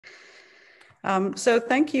So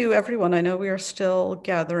thank you, everyone. I know we are still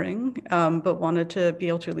gathering, but wanted to be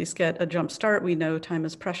able to at least get a jump start. We know time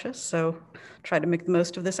is precious, so try to make the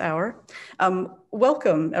most of this hour.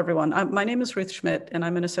 Welcome, everyone. My name is Ruth Schmidt, and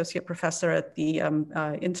I'm an associate professor at the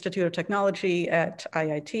Institute of Technology at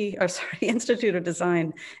Institute of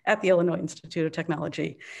Design at the Illinois Institute of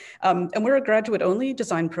Technology. And we're a graduate-only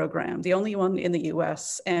design program, the only one in the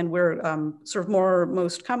US, and we're sort of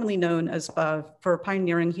most commonly known as for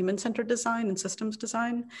pioneering human-centered design and systems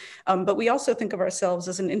design. But we also think of ourselves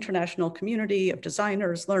as an international community of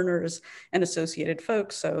designers, learners, and associated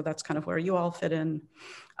folks. So that's kind of where you all fit in.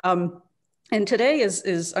 And today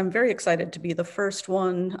I'm very excited to be the first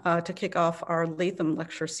one to kick off our Latham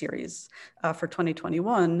lecture series for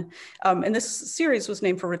 2021. And this series was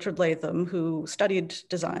named for Richard Latham, who studied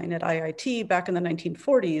design at IIT back in the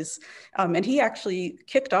 1940s. And he actually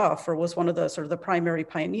kicked off or was one of the sort of the primary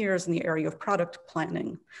pioneers in the area of product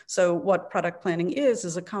planning. So what product planning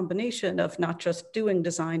is a combination of not just doing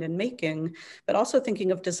design and making, but also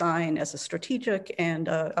thinking of design as a strategic and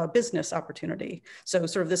a business opportunity. So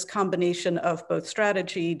sort of this combination of both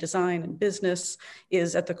strategy, design, and business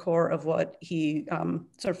is at the core of what he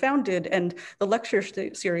sort of founded. And the lecture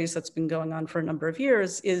series that's been going on for a number of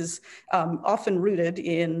years is often rooted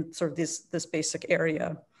in sort of this basic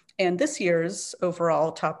area. And this year's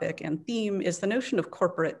overall topic and theme is the notion of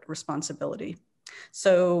corporate responsibility.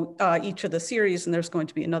 So each of the series, and there's going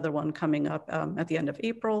to be another one coming up at the end of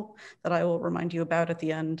April that I will remind you about at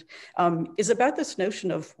the end, is about this notion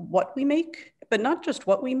of what we make, but not just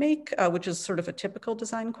what we make, which is sort of a typical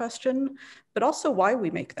design question, but also why we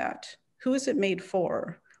make that. Who is it made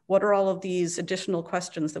for? What are all of these additional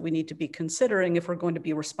questions that we need to be considering if we're going to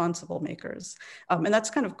be responsible makers? And that's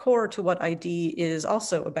kind of core to what ID is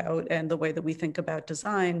also about and the way that we think about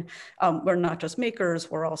design. We're not just makers,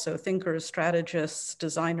 we're also thinkers, strategists,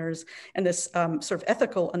 designers, and this sort of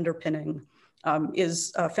ethical underpinning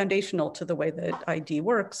is foundational to the way that ID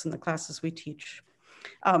works in the classes we teach.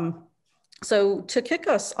 So to kick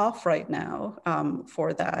us off right now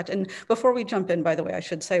for that, and before we jump in, by the way, I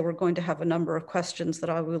should say we're going to have a number of questions that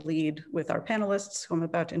I will lead with our panelists who I'm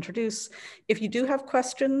about to introduce. If you do have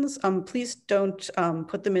questions, please don't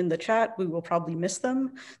put them in the chat. We will probably miss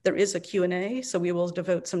them. There is a Q&A, so we will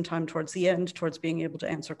devote some time towards the end towards being able to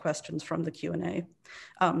answer questions from the Q&A.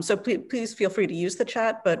 So please feel free to use the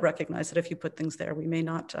chat, but recognize that if you put things there, we may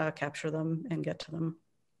not capture them and get to them.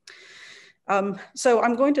 So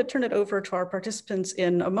I'm going to turn it over to our participants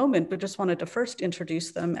in a moment, but just wanted to first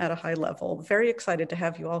introduce them at a high level. Very excited to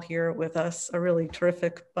have you all here with us, a really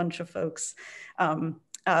terrific bunch of folks.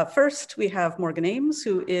 First, we have Morgan Ames,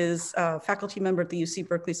 who is a faculty member at the UC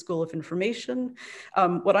Berkeley School of Information.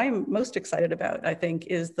 What I'm most excited about, I think,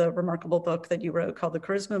 is the remarkable book that you wrote called The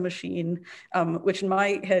Charisma Machine, which in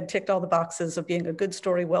my head ticked all the boxes of being a good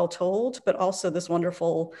story well told, but also this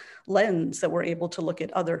wonderful lens that we're able to look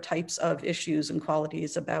at other types of issues and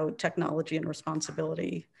qualities about technology and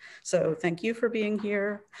responsibility. So thank you for being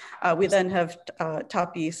here. We then have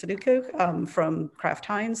Tope Sadiku from Kraft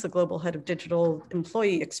Heinz, the Global Head of Digital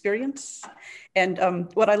Employee Experience. And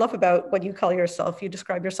what I love about what you call yourself, you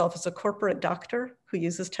describe yourself as a corporate doctor who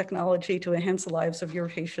uses technology to enhance the lives of your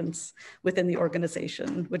patients within the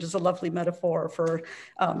organization, which is a lovely metaphor for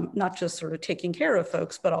not just sort of taking care of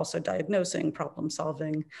folks, but also diagnosing, problem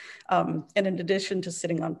solving. And in addition to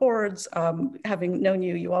sitting on boards, having known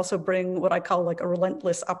you, you also bring what I call like a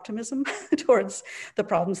relentless optimism towards the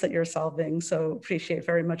problems that you're solving. So appreciate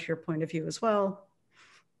very much your point of view as well.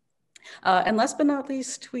 And last but not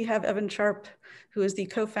least, we have Evan Sharp, who is the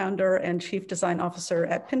co-founder and chief design officer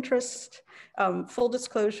at Pinterest. Full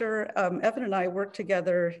disclosure, Evan and I worked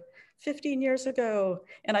together 15 years ago,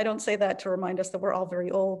 and I don't say that to remind us that we're all very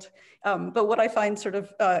old. But what I find sort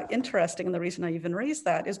of interesting, and the reason I even raised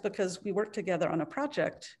that, is because we worked together on a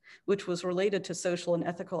project which was related to social and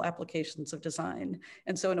ethical applications of design.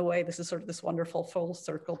 And so in a way, this is sort of this wonderful full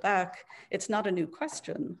circle back. It's not a new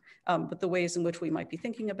question, but the ways in which we might be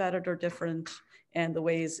thinking about it are different, and the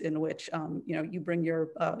ways in which you bring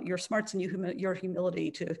your smarts and your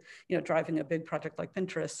humility to driving a big project like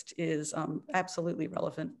Pinterest is absolutely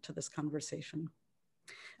relevant to this conversation.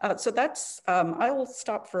 So that's, I will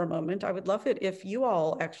stop for a moment. I would love it if you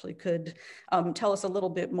all actually could tell us a little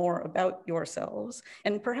bit more about yourselves.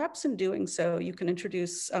 And perhaps in doing so, you can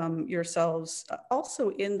introduce yourselves also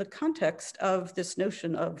in the context of this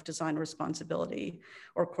notion of design responsibility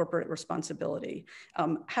or corporate responsibility.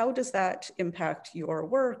 How does that impact your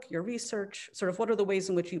work, your research? Sort of what are the ways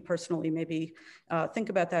in which you personally maybe think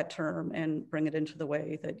about that term and bring it into the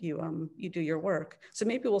way that you do your work? So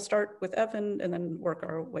maybe we'll start with Evan and then work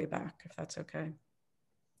our way back, if that's okay.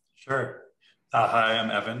 Sure. Hi, I'm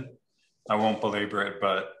Evan. I won't belabor it,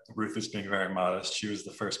 but Ruth is being very modest. She was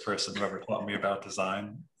the first person who ever taught me about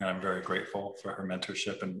design, and I'm very grateful for her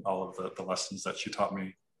mentorship and all of the lessons that she taught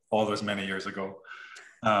me all those many years ago.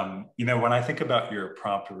 When I think about your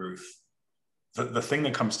prompt, Ruth, the thing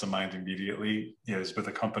that comes to mind immediately is with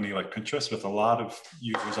a company like Pinterest, with a lot of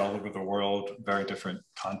users all over the world, very different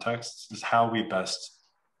contexts, is how we best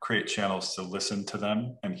create channels to listen to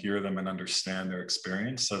them and hear them and understand their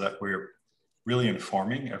experience so that we're really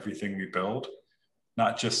informing everything we build,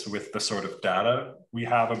 not just with the sort of data we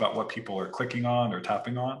have about what people are clicking on or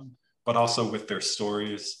tapping on, but also with their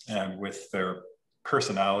stories and with their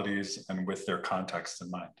personalities and with their context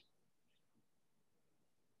in mind.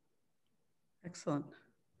 Excellent.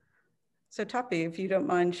 So Tope, if you don't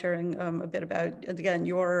mind sharing a bit about, again,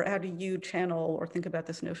 how do you channel or think about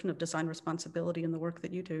this notion of design responsibility in the work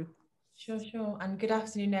that you do? Sure. And good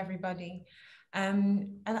afternoon, everybody.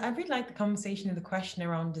 And I really like the conversation and the question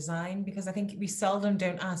around design, because I think we seldom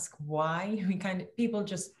don't ask why. People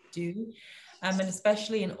just do. And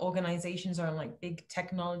especially in organizations or in like big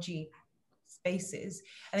technology spaces,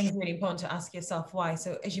 I think it's really important to ask yourself why.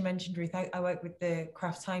 So as you mentioned, Ruth, I work with the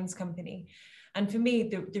Kraft Heinz company. And for me,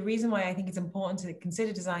 the reason why I think it's important to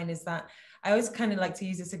consider design is that I always kind of like to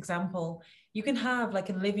use this example. You can have like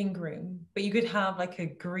a living room, but you could have like a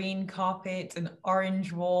green carpet, an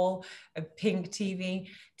orange wall, a pink TV.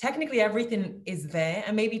 Technically, everything is there,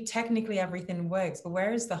 and maybe technically everything works, but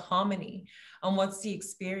where is the harmony? And what's the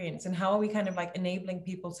experience? And how are we kind of like enabling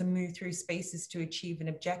people to move through spaces to achieve an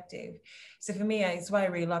objective? So for me, it's why I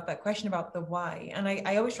really love that question about the why. And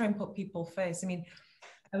I always try and put people first. I mean,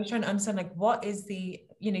 I was trying to understand, like, what is the,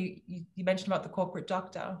 you mentioned about the corporate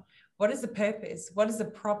doctor. What is the purpose? What is the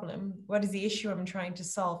problem? What is the issue I'm trying to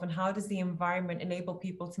solve? And how does the environment enable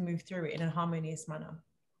people to move through it in a harmonious manner?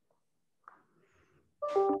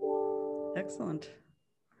 Excellent.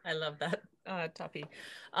 I love that, Tope.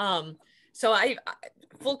 So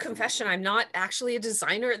full confession, I'm not actually a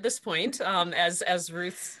designer at this point. As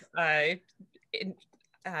Ruth's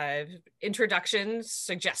introduction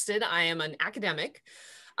suggested, I am an academic.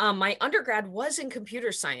 My undergrad was in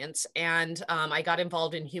computer science, and I got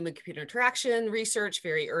involved in human-computer interaction research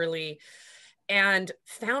very early, and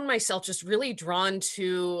found myself just really drawn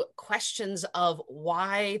to questions of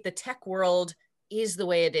why the tech world is the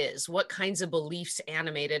way it is, what kinds of beliefs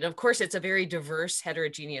animate it. Of course, it's a very diverse,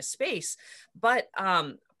 heterogeneous space, but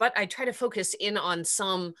I try to focus in on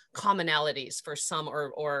some commonalities for some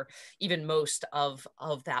or even most of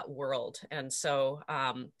that world. And so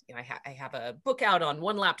I have a book out on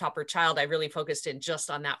One Laptop Per Child. I really focused in just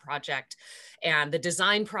on that project and the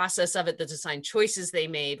design process of it, the design choices they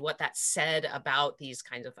made, what that said about these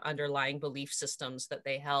kinds of underlying belief systems that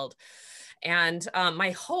they held. And my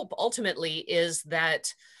hope ultimately is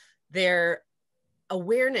that their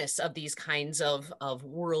awareness of these kinds of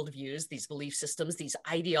worldviews, these belief systems, these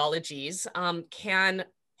ideologies can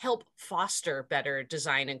help foster better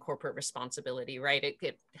design and corporate responsibility, right?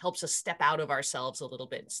 It helps us step out of ourselves a little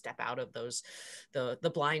bit, step out of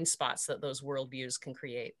the blind spots that those worldviews can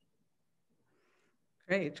create.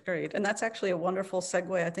 Great. And that's actually a wonderful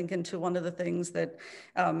segue, I think, into one of the things that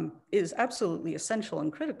is absolutely essential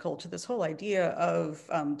and critical to this whole idea of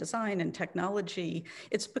design and technology.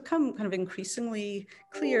 It's become kind of increasingly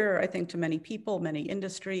clear, I think, to many people, many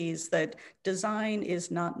industries, that design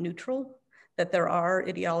is not neutral, that there are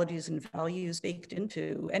ideologies and values baked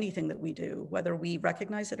into anything that we do, whether we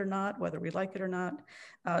recognize it or not, whether we like it or not.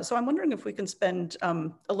 So I'm wondering if we can spend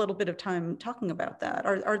a little bit of time talking about that.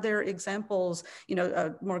 Are there examples,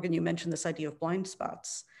 Morgan, you mentioned this idea of blind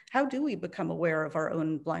spots. How do we become aware of our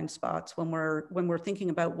own blind spots when we're thinking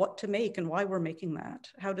about what to make and why we're making that?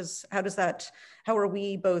 How are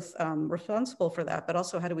we both responsible for that, but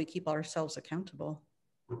also how do we keep ourselves accountable?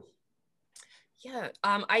 Yeah,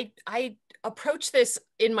 I approach this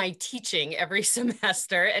in my teaching every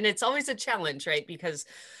semester, and it's always a challenge, right? Because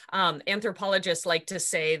anthropologists like to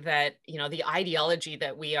say that, the ideology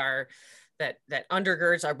that we are, that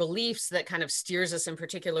undergirds our beliefs, that kind of steers us in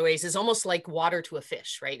particular ways, is almost like water to a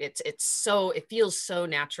fish, right? It feels so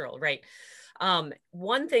natural, right?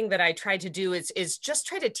 One thing that I try to do is just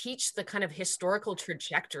try to teach the kind of historical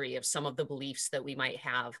trajectory of some of the beliefs that we might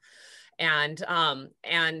have, and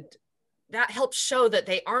that helps show that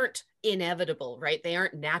they aren't inevitable, right? They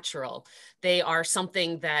aren't natural. They are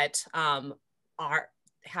something that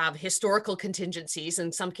have historical contingencies.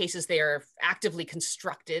 In some cases, they are actively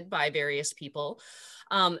constructed by various people.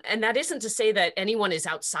 And that isn't to say that anyone is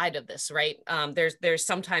outside of this, right? There's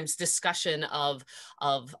sometimes discussion of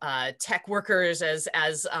tech workers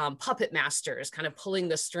as puppet masters, kind of pulling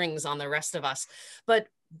the strings on the rest of us. But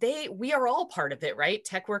we are all part of it, right?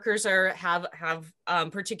 Tech workers have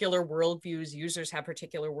particular worldviews. Users have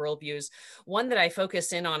particular worldviews. One that I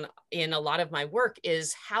focus in on in a lot of my work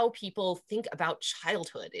is how people think about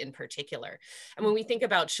childhood in particular. And when we think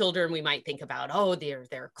about children, we might think about, oh,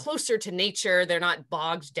 they're closer to nature. They're not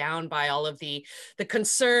bogged down by all of the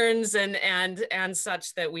concerns and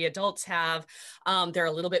such that we adults have. They're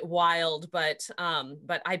a little bit wild, but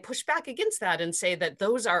I push back against that and say that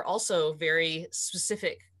those are also very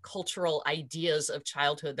specific cultural ideas of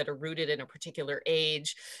childhood that are rooted in a particular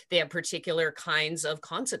age. They have particular kinds of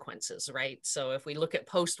consequences, right? So if we look at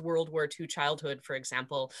post-World War II childhood, for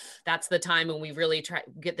example, that's the time when we really try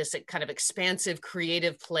get this kind of expansive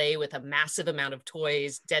creative play with a massive amount of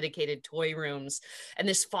toys, dedicated toy rooms. And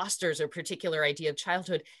this fosters a particular idea of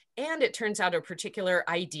childhood. And it turns out a particular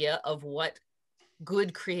idea of what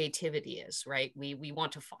good creativity is, right? We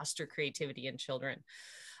want to foster creativity in children.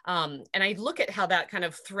 And I look at how that kind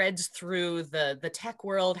of threads through the tech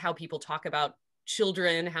world, how people talk about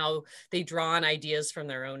children, how they draw on ideas from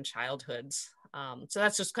their own childhoods. So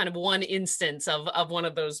that's just kind of one instance of one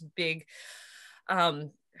of those big kind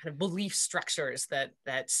of belief structures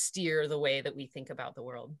that steer the way that we think about the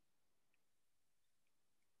world.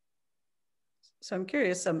 So I'm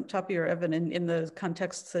curious, Tope or Evan, in the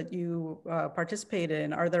contexts that you participate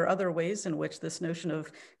in, are there other ways in which this notion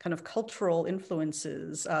of kind of cultural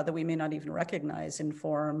influences that we may not even recognize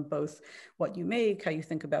inform both what you make, how you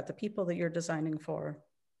think about the people that you're designing for?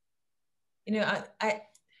 You know,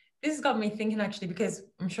 this has got me thinking actually, because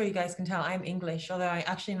I'm sure you guys can tell I'm English, although I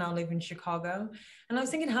actually now live in Chicago. And I was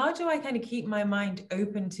thinking, how do I kind of keep my mind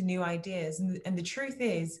open to new ideas? And the truth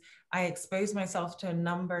is, I expose myself to a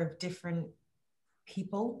number of different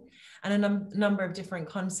people and a number of different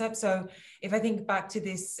concepts. So if I think back to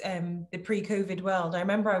this, the pre-COVID world, I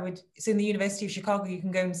remember so in the University of Chicago, you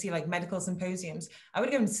can go and see like medical symposiums. I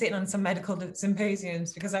would go and sit on some medical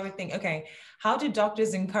symposiums because I would think, okay, how do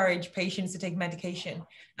doctors encourage patients to take medication?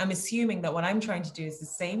 I'm assuming that what I'm trying to do is the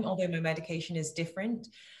same, although my medication is different.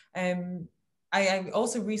 I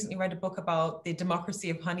also recently read a book about the democracy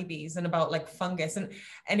of honeybees and about like fungus. And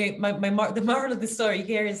anyway, the moral of the story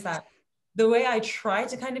here is that the way I try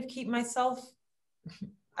to kind of keep myself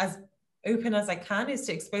as open as I can is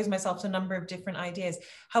to expose myself to a number of different ideas.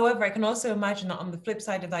 However, I can also imagine that on the flip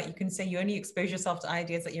side of that, you can say you only expose yourself to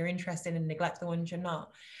ideas that you're interested in and neglect the ones you're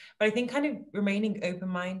not. But I think kind of remaining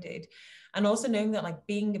open-minded and also knowing that like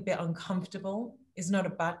being a bit uncomfortable is not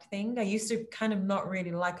a bad thing. I used to kind of not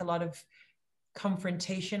really like a lot of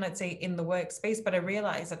confrontation, I'd say, in the workspace, but I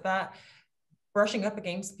realized that brushing up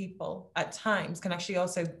against people at times can actually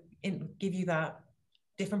also give you that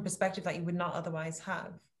different perspective that you would not otherwise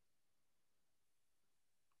have.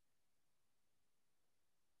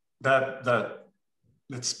 That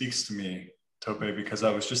speaks to me, Tope, because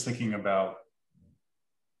I was just thinking about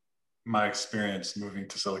my experience moving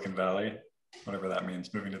to Silicon Valley, whatever that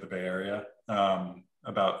means, moving to the Bay Area,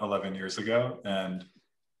 about 11 years ago. And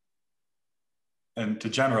to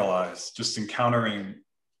generalize, just encountering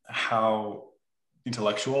how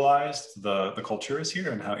intellectualized the culture is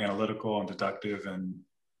here and how analytical and deductive and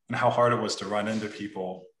how hard it was to run into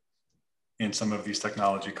people in some of these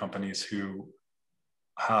technology companies who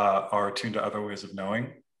are attuned to other ways of knowing.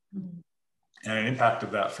 Mm-hmm. And an impact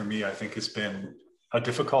of that for me, I think, has been how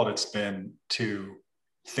difficult it's been to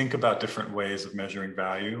think about different ways of measuring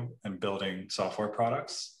value and building software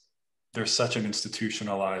products. There's such an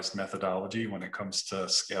institutionalized methodology when it comes to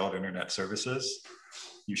scaled internet services.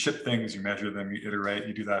 You ship things, you measure them, you iterate,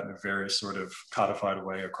 you do that in a very sort of codified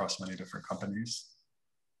way across many different companies.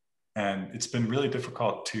 And it's been really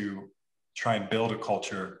difficult to try and build a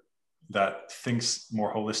culture that thinks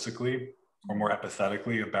more holistically or more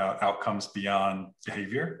empathetically about outcomes beyond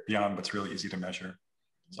behavior, beyond what's really easy to measure.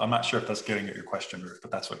 So I'm not sure if that's getting at your question, Ruth,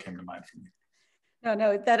 but that's what came to mind for me.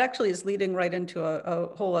 No, that actually is leading right into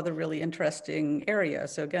a whole other really interesting area.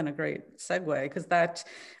 So again, a great segue, because that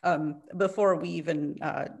before we even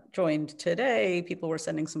joined today, people were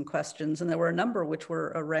sending some questions, and there were a number which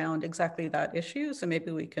were around exactly that issue. So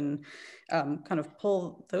maybe we can kind of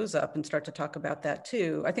pull those up and start to talk about that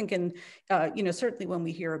too. I think certainly when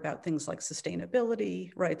we hear about things like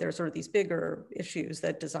sustainability, right, there's sort of these bigger issues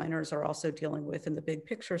that designers are also dealing with in the big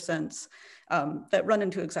picture sense that run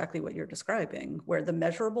into exactly what you're describing, where the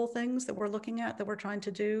measurable things that we're looking at, that we're trying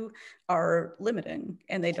to do, are limiting,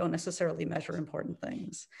 and they don't necessarily measure important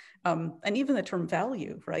things. And even the term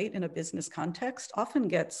value, right, in a business context often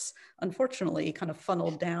gets, unfortunately, kind of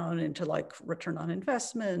funneled down into like return on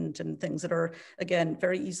investment and things that are, again,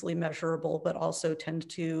 very easily measurable, but also tend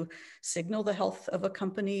to signal the health of a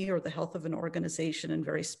company or the health of an organization in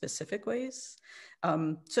very specific ways.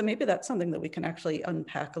 So maybe that's something that we can actually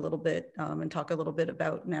unpack a little bit and talk a little bit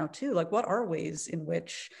about now too. Like, what are ways in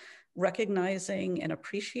which recognizing and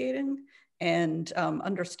appreciating and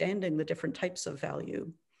understanding the different types of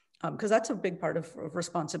value, because that's a big part of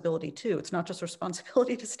responsibility too. It's not just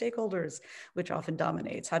responsibility to stakeholders, which often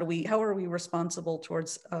dominates. How are we responsible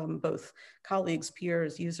towards both colleagues,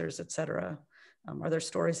 peers, users, et cetera? Are there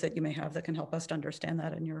stories that you may have that can help us to understand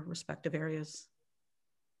that in your respective areas?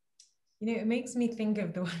 You know, it makes me think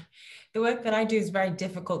of the work that I do is very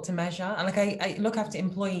difficult to measure. And like I look after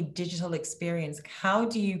employee digital experience. How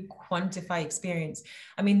do you quantify experience?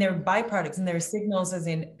 I mean, there are byproducts and there are signals, as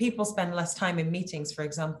in people spend less time in meetings, for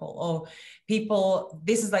example, or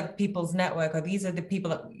this is like people's network, or these are the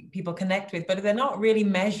people that people connect with, but they're not really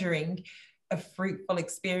measuring a fruitful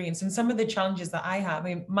experience. And some of the challenges that I have, I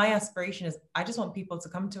mean, my aspiration is I just want people to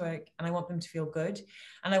come to work and I want them to feel good.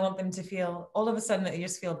 And I want them to feel all of a sudden that they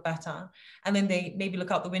just feel better. And then they maybe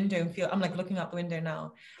look out the window and feel, I'm like looking out the window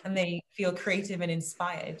now, and they feel creative and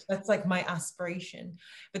inspired. That's like my aspiration.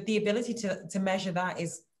 But the ability to measure that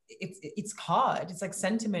is, it's hard. It's like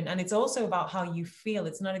sentiment. And it's also about how you feel.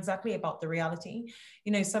 It's not exactly about the reality.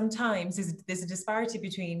 You know, sometimes there's a disparity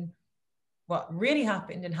between what really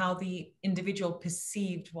happened and how the individual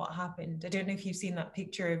perceived what happened. I don't know if you've seen that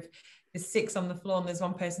picture of the 6 on the floor and there's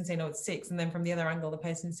one person saying, oh, it's 6. And then from the other angle, the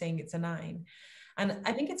person saying it's a 9. And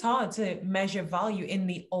I think it's hard to measure value in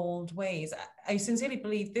the old ways. I sincerely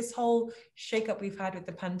believe this whole shakeup we've had with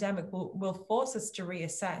the pandemic will force us to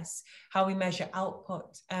reassess how we measure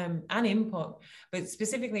output and input, but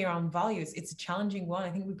specifically around values, it's a challenging one. I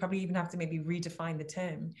think we probably even have to maybe redefine the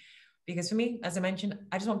term. Because for me, as I mentioned,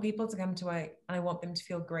 I just want people to come to work and I want them to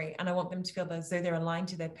feel great. And I want them to feel as though they're aligned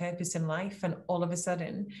to their purpose in life. And all of a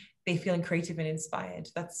sudden, they feel creative and inspired.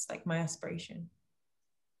 That's like my aspiration.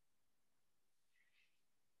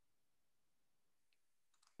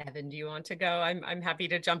 Evan, do you want to go? I'm happy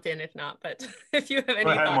to jump in if not, but if you have any Go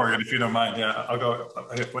ahead, thoughts. Morgan, if you don't mind. Yeah, I'll go,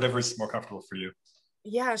 whatever's more comfortable for you.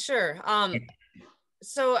 Yeah, sure.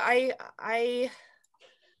 So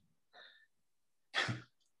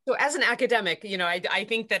So as an academic, you know, I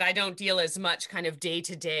think that I don't deal as much kind of day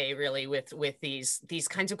to day really with these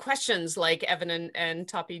kinds of questions like Evan and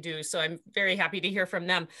Tope do. So I'm very happy to hear from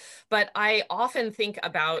them. But I often think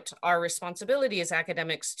about our responsibility as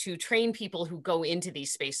academics to train people who go into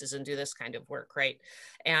these spaces and do this kind of work, right?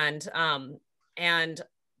 And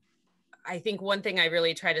I think one thing I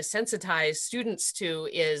really try to sensitize students to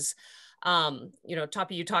is, you know,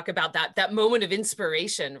 Tope, you talk about that moment of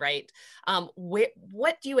inspiration, right?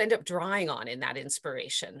 What do you end up drawing on in that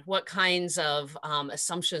inspiration? What kinds of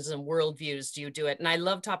assumptions and worldviews do you do it? And I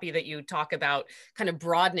love, Tope, that you talk about kind of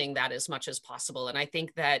broadening that as much as possible. And I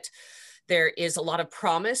think that there is a lot of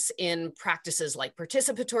promise in practices like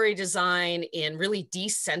participatory design, in really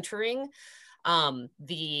decentering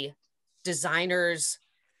the designer's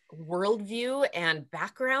worldview and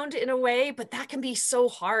background in a way, but that can be so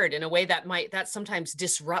hard in a way that sometimes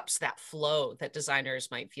disrupts that flow that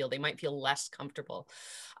designers might feel. They might feel less comfortable.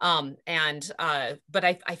 But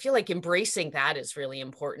I feel like embracing that is really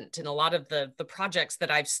important. In a lot of the projects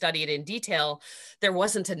that I've studied in detail, there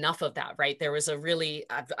wasn't enough of that, right? There was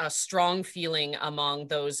a strong feeling among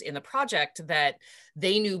those in the project that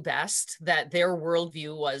they knew best, that their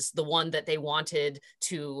worldview was the one that they wanted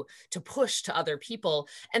to push to other people,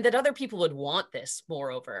 and that other people would want this,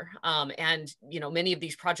 moreover. And, you know, many of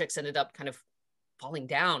these projects ended up kind of falling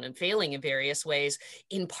down and failing in various ways,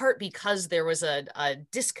 in part because there was a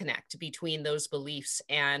disconnect between those beliefs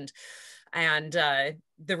and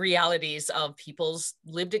the realities of people's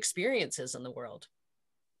lived experiences in the world.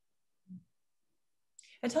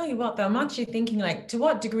 I tell you what, though, I'm actually thinking, like, to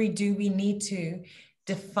what degree do we need to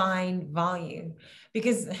define value?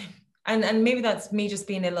 Because, and maybe that's me just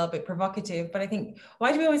being a little bit provocative, but I think,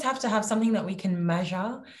 why do we always have to have something that we can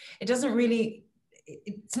measure? It doesn't really,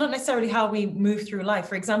 it's not necessarily how we move through life.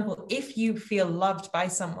 For example, if you feel loved by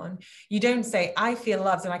someone, you don't say, I feel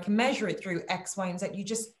loved and I can measure it through X, Y, and Z. You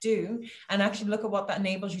just do, and actually look at what that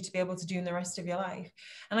enables you to be able to do in the rest of your life.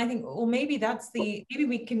 And I think, well, maybe maybe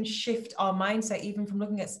we can shift our mindset even from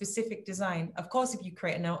looking at specific design. Of course, if you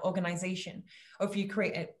create an organization, or if you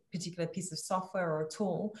create a particular piece of software or a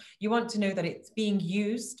tool, you want to know that it's being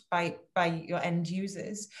used by your end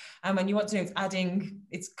users, and you want to know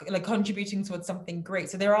it's like contributing towards something great.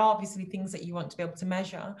 So there are obviously things that you want to be able to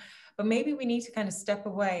measure, but maybe we need to kind of step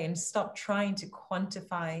away and stop trying to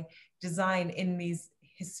quantify design in these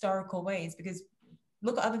historical ways, because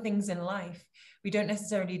look at other things in life. We don't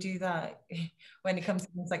necessarily do that when it comes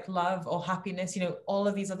to things like love or happiness, you know, all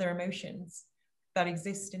of these other emotions that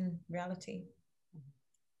exist in reality.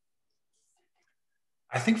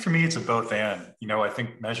 I think for me, it's a both and. I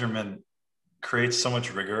think measurement creates so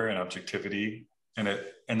much rigor and objectivity, and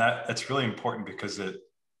that's really important because it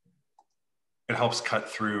helps cut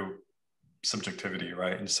through subjectivity,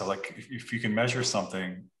 right? And so, like, if you can measure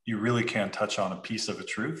something, you really can touch on a piece of a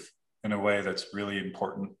truth in a way that's really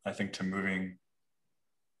important, I think, to moving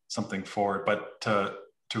something forward. But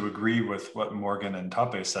to agree with what Morgan and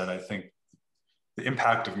Tope said, I think the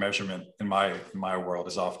impact of measurement in my world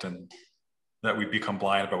is often that we become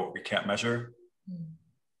blind about what we can't measure.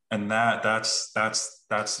 And that's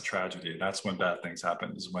the tragedy. That's when bad things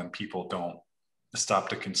happen, is when people don't stop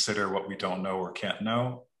to consider what we don't know or can't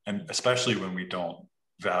know. And especially when we don't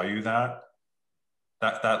value that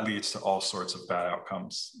leads to all sorts of bad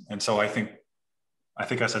outcomes. And so I think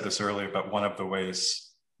I said this earlier, but one of the ways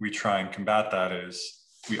we try and combat that is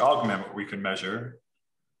we augment what we can measure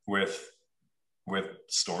with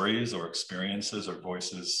stories or experiences or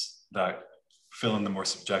voices that fill in the more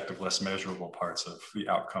subjective, less measurable parts of the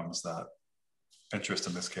outcomes that interest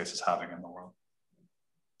in this case is having in the world.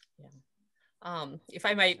 Yeah. If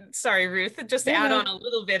I might, sorry, Ruth, just to add on a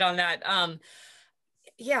little bit on that.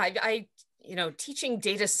 I teaching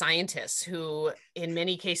data scientists who in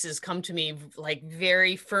many cases come to me like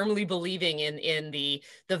very firmly believing in the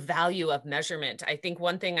value of measurement. I think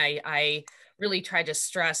one thing I really try to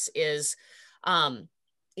stress is,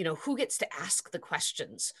 who gets to ask the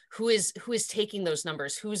questions, who is taking those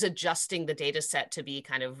numbers, who's adjusting the data set to be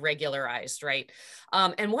kind of regularized, right?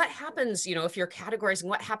 And what happens, if you're categorizing,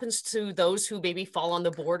 what happens to those who maybe fall on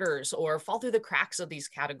the borders or fall through the cracks of these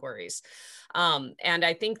categories? And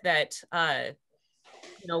I think that,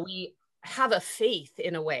 we have a faith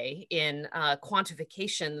in a way in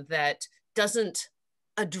quantification that doesn't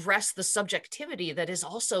address the subjectivity that is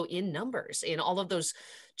also in numbers, in all of those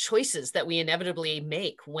choices that we inevitably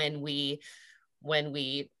make when we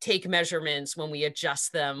take measurements, when we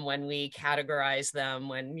adjust them, when we categorize them,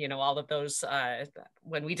 when, all of those,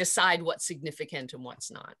 when we decide what's significant and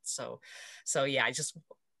what's not. So yeah, I just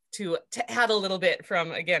to add a little bit from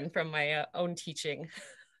my own teaching.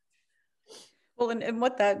 Well, and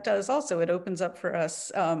what that does also, it opens up for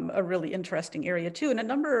us a really interesting area too. And a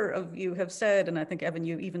number of you have said, and I think, Evan,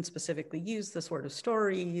 you even specifically used this word of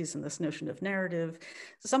stories and this notion of narrative.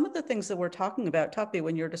 Some of the things that we're talking about, Tope,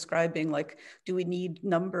 when you're describing, like, do we need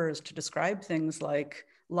numbers to describe things like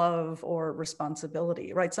love or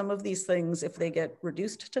responsibility, right? Some of these things, if they get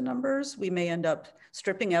reduced to numbers, we may end up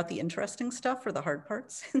stripping out the interesting stuff or the hard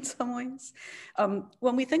parts in some ways.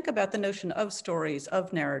 When we think about the notion of stories,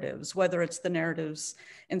 of narratives, whether it's the narratives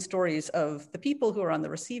and stories of the people who are on the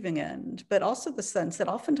receiving end, but also the sense that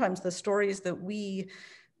oftentimes the stories that we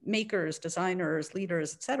makers, designers,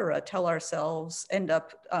 leaders, et cetera, tell ourselves end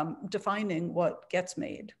up defining what gets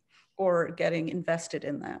made or getting invested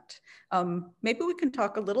in that. Maybe we can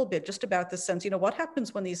talk a little bit just about this sense, what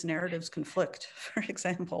happens when these narratives conflict, for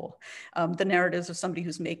example, the narratives of somebody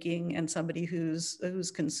who's making and somebody who's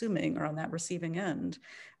consuming or on that receiving end.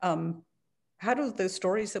 How do those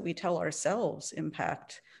stories that we tell ourselves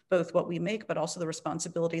impact both what we make, but also the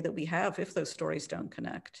responsibility that we have if those stories don't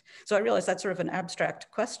connect? So I realize that's sort of an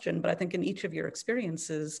abstract question, but I think in each of your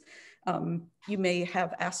experiences, you may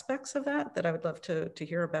have aspects of that I would love to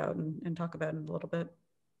hear about and talk about in a little bit.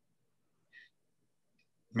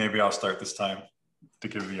 Maybe I'll start this time to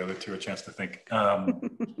give the other two a chance to think.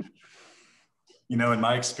 In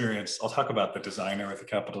my experience, I'll talk about the designer with a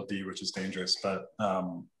capital D, which is dangerous, but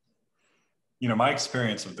my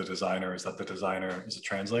experience of the designer is that the designer is a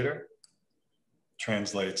translator,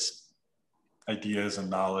 translates ideas and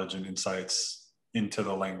knowledge and insights into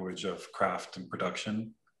the language of craft and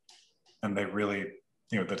production. And they really,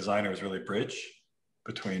 the designers really bridge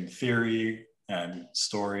between theory and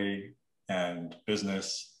story and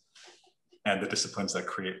business and the disciplines that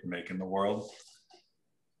create and make in the world.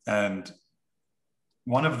 And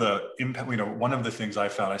one of the things I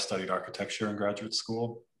found, I studied architecture in graduate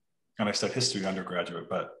school, and I studied history undergraduate,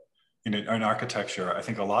 but in architecture, I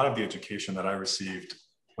think a lot of the education that I received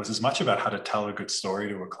was as much about how to tell a good story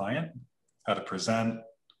to a client, how to present,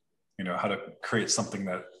 how to create something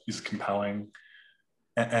that is compelling.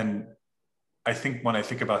 And I think when I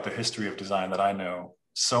think about the history of design that I know,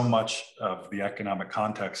 so much of the economic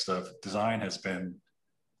context of design has been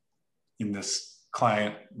in this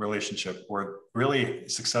client relationship where really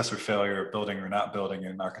success or failure, building or not building in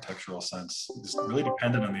an architectural sense, is really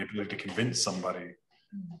dependent on the ability to convince somebody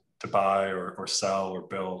to buy or sell or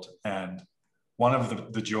build. And one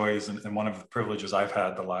of the joys and one of the privileges I've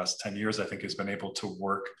had the last 10 years, I think, has been able to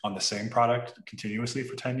work on the same product continuously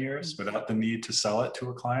for 10 years without the need to sell it to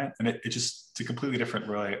a client. And it's a completely different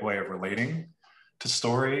way of relating to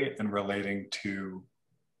story and relating to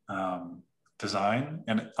design.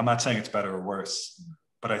 And I'm not saying it's better or worse,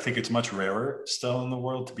 but I think it's much rarer still in the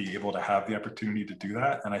world to be able to have the opportunity to do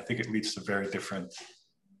that. And I think it leads to very different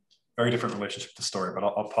relationship to story, but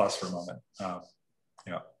I'll pause for a moment. Yeah.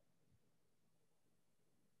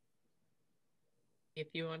 If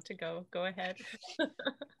you want to go ahead.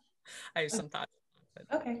 I have some thoughts.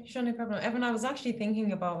 Okay, sure, no problem. Evan, I was actually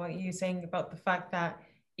thinking about what you were saying about the fact that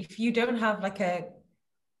if you don't have like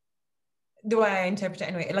the way I interpret it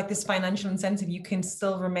anyway, like this financial incentive, you can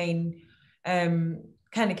still remain kind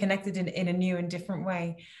of connected in a new and different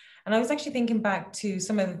way. And I was actually thinking back to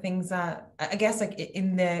some of the things that I guess like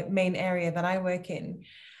in the main area that I work in.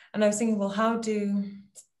 And I was thinking, well, how do,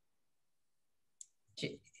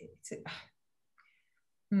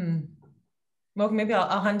 well, maybe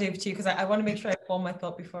I'll hand over to you because I want to make sure I form my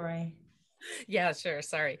thought before I. Yeah, sure.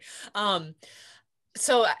 Sorry.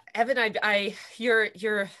 So Evan,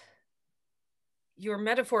 your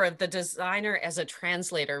metaphor of the designer as a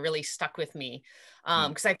translator really stuck with me,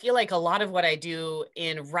 because I feel like a lot of what I do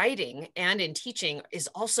in writing and in teaching is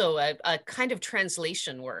also a kind of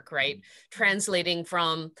translation work, right? Translating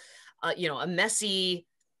from, a messy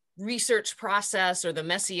research process or the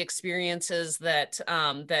messy experiences that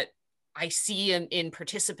I see in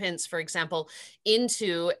participants, for example,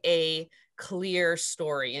 into a clear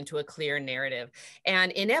story, into a clear narrative.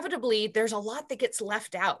 And inevitably, there's a lot that gets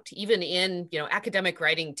left out. Even in, academic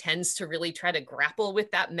writing tends to really try to grapple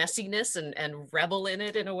with that messiness and revel in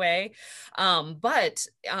it in a way. But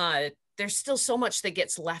there's still so much that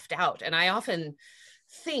gets left out. And I often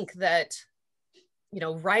think that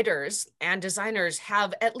writers and designers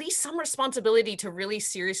have at least some responsibility to really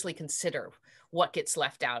seriously consider what gets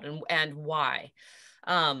left out and why.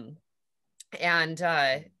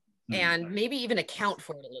 And maybe even account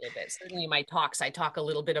for it a little bit. Certainly in my talks, I talk a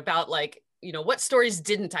little bit about what stories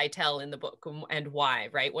didn't I tell in the book and why,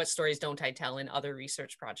 right? What stories don't I tell in other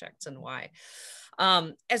research projects and why?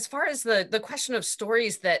 As far as the question of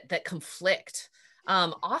stories that conflict,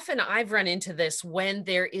 often I've run into this when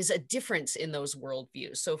there is a difference in those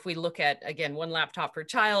worldviews. So if we look at, again, One Laptop per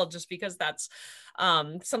Child, just because that's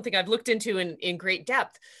something I've looked into in great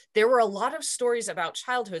depth, there were a lot of stories about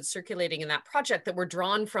childhood circulating in that project that were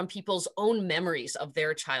drawn from people's own memories of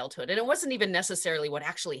their childhood. And it wasn't even necessarily what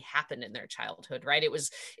actually happened in their childhood, right? It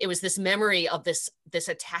was this memory of this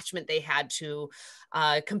attachment they had to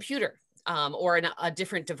a computer, or a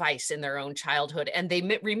different device in their own childhood. And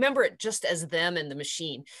they remember it just as them and the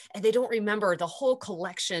machine. And they don't remember the whole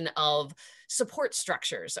collection of support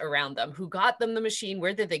structures around them. Who got them the machine?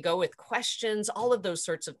 Where did they go with questions? All of those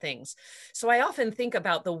sorts of things. So I often think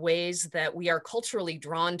about the ways that we are culturally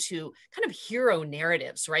drawn to kind of hero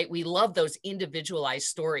narratives, right? We love those individualized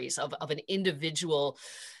stories of an individual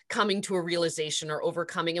coming to a realization or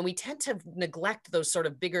overcoming. And we tend to neglect those sort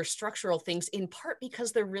of bigger structural things, in part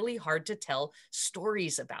because they're really hard to tell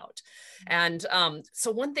stories about. And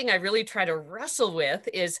so one thing I really try to wrestle with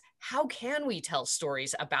is, how can we tell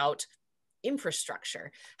stories about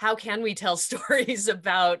infrastructure? How can we tell stories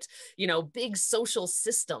about, big social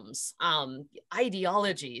systems,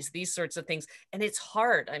 ideologies, these sorts of things? And it's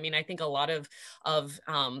hard. I mean, I think a lot of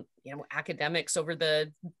academics over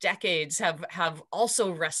the decades have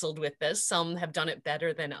also wrestled with this. Some have done it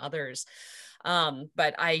better than others.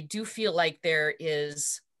 But I do feel like there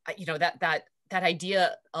is, that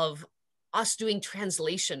idea of us doing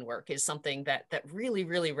translation work is something that really,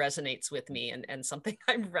 really resonates with me, and something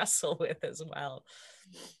I wrestle with as well.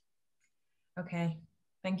 Okay,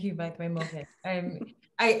 thank you, by the way, Morgan.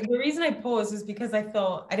 The reason I paused is because I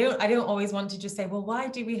thought I don't always want to just say, well, why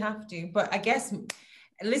do we have to? But I guess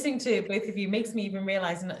listening to both of you makes me even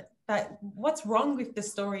realize that what's wrong with the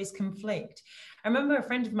stories conflict. I remember a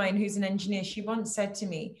friend of mine who's an engineer. She once said to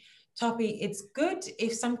me, Tope, it's good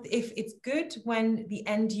if it's good when the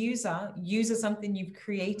end user uses something you've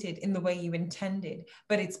created in the way you intended,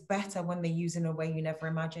 but it's better when they use in a way you never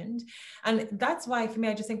imagined. And that's why, for me,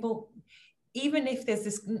 I just think, well, even if there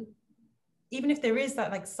is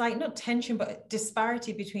that slight, not tension, but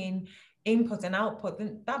disparity between input and output,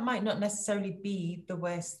 then that might not necessarily be the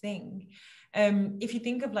worst thing. If you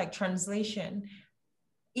think of translation,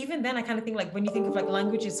 even then I kind of think when you think of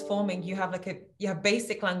languages forming, you have you have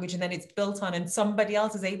basic language and then it's built on, and somebody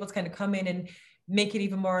else is able to kind of come in and make it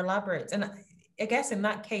even more elaborate. And I guess in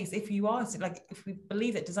that case, if you are if we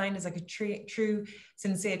believe that design is a true,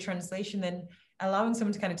 sincere translation, then allowing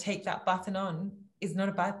someone to kind of take that baton on is not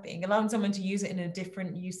a bad thing. Allowing someone to use it in a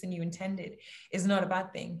different use than you intended is not a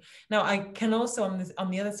bad thing. Now, I can also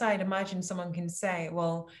on the other side imagine someone can say,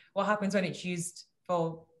 well, what happens when it's used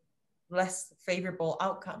for less favorable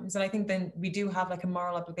outcomes. And I think then we do have like a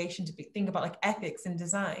moral obligation to think about like ethics in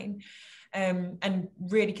design, and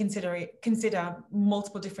really consider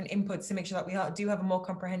multiple different inputs to make sure that we do have a more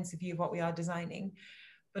comprehensive view of what we are designing.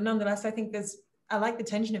 But nonetheless, I think I like the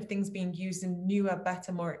tension of things being used in newer,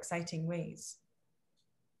 better, more exciting ways.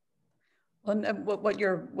 Well, and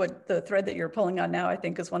what the thread that you're pulling on now, I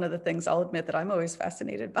think, is one of the things I'll admit that I'm always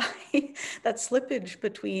fascinated by, that slippage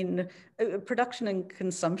between production and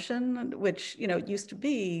consumption, which, you know, used to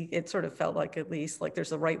be, it sort of felt like, at least, like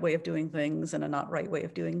there's a right way of doing things and a not right way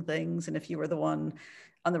of doing things. And if you were the one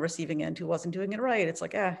on the receiving end who wasn't doing it right, it's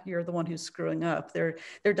like, you're the one who's screwing up. There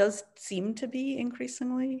does seem to be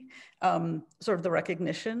increasingly sort of the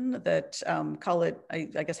recognition that, call it, I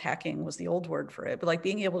guess hacking was the old word for it, but like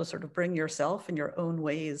being able to sort of bring yourself in your own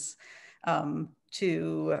ways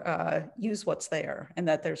to use what's there, and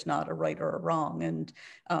that there's not a right or a wrong. And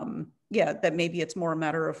yeah, that maybe it's more a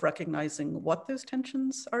matter of recognizing what those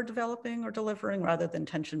tensions are developing or delivering, rather than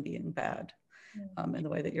tension being bad in the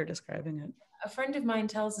way that you're describing it. A friend of mine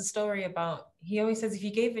tells a story about, he always says, if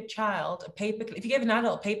you gave a child a paperclip, if you gave an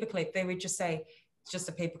adult a paperclip, they would just say, it's just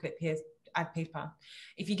a paperclip, here's, add paper.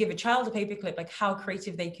 If you give a child a paperclip, like how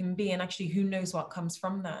creative they can be, and actually who knows what comes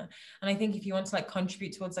from that. And I think if you want to like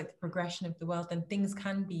contribute towards like the progression of the world, then things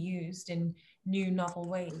can be used in new, novel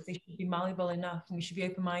ways. They should be malleable enough, and we should be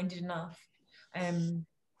open-minded enough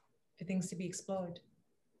for things to be explored.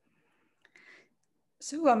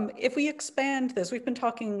 So if we expand this, we've been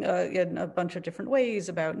talking in a bunch of different ways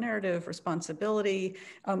about narrative, responsibility.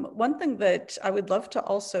 One thing that I would love to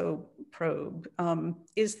also probe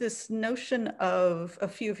is this notion of, a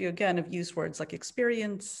few of you again have used words like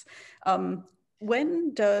experience.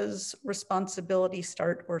 When does responsibility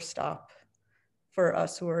start or stop for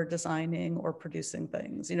us who are designing or producing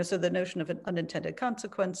things? You know, so the notion of unintended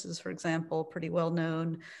consequences, for example, pretty well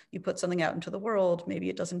known. You put something out into the world, maybe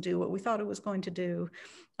it doesn't do what we thought it was going to do.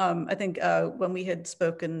 I think when we had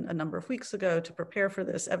spoken a number of weeks ago to prepare for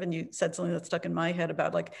this, Evan, you said something that stuck in my head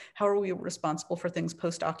about like, how are we responsible for things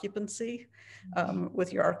post-occupancy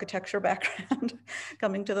with your architecture background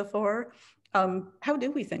coming to the fore? How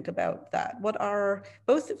do we think about that? What are,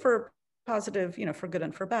 both for positive, you know, for good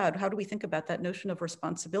and for bad, how do we think about that notion of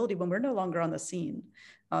responsibility when we're no longer on the scene?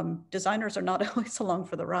 Designers are not always along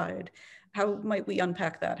for the ride. How might we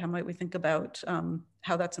unpack that? How might we think about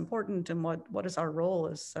how that's important, and what is our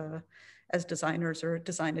role as designers or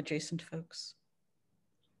design adjacent folks?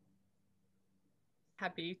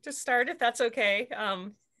 Happy to start if that's okay.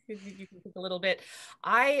 You can think a little bit.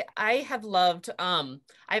 I have loved, I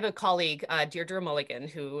have a colleague, Deirdre Mulligan,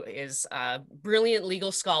 who is a brilliant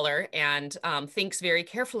legal scholar and thinks very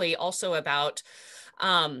carefully also about,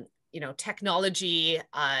 you know, technology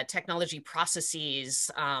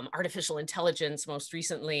processes, artificial intelligence, most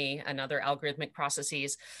recently, and other algorithmic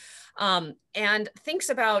processes, and thinks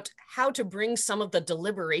about how to bring some of the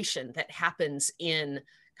deliberation that happens in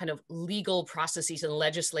kind of legal processes and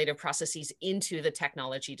legislative processes into the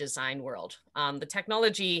technology design world. The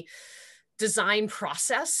technology design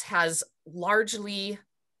process has largely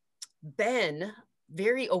been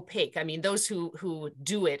very opaque. I mean, those who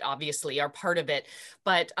do it obviously are part of it,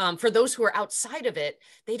 but for those who are outside of it,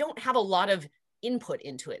 they don't have a lot of input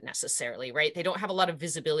into it necessarily, right? They don't have a lot of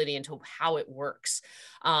visibility into how it works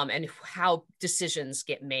and how decisions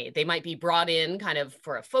get made. They might be brought in kind of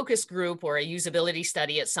for a focus group or a usability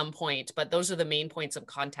study at some point, but those are the main points of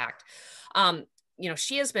contact. You know,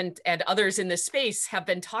 she has been, and others in this space have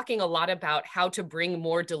been talking a lot about how to bring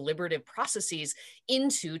more deliberative processes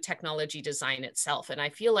into technology design itself. And I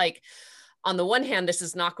feel like, on the one hand, this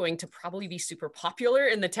is not going to probably be super popular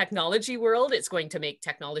in the technology world. It's going to make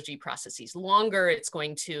technology processes longer. It's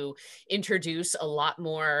going to introduce a lot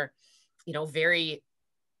more, you know, very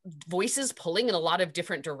voices pulling in a lot of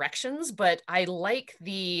different directions. But I like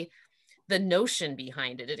the notion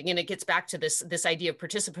behind it. Again, it gets back to this idea of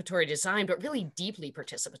participatory design, but really deeply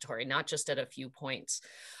participatory, not just at a few points.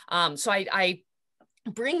 So I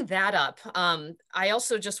bring that up. I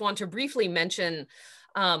also just want to briefly mention,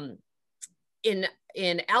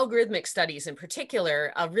 in algorithmic studies in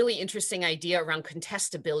particular, a really interesting idea around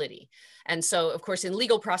contestability. And so, of course, in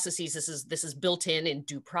legal processes, this is built in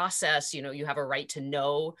due process. You know, you have a right to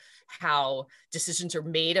know how decisions are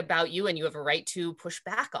made about you, and you have a right to push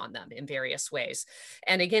back on them in various ways.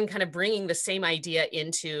 And again, kind of bringing the same idea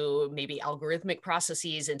into maybe algorithmic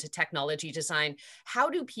processes, into technology design. How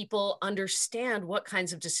do people understand what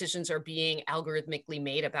kinds of decisions are being algorithmically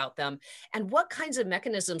made about them? And what kinds of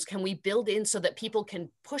mechanisms can we build in so that people people can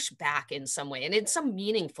push back in some way and in some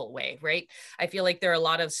meaningful way, right? I feel like there are a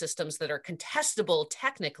lot of systems that are contestable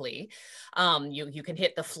technically. You can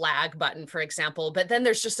hit the flag button, for example, but then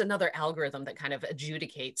there's just another algorithm that kind of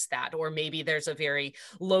adjudicates that. Or maybe there's a very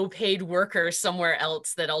low paid worker somewhere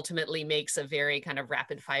else that ultimately makes a very kind of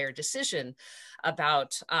rapid fire decision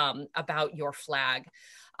about your flag.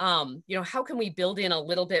 How can we build in a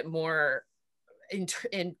little bit more in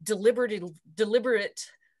deliberatively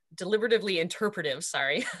interpretive,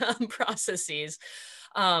 processes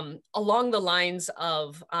along the lines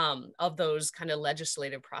of those kind of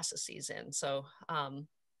legislative processes in. So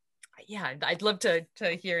yeah, I'd love to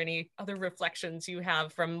hear any other reflections you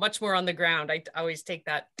have from much more on the ground. I always take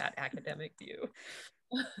that academic view.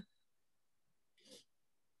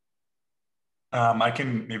 I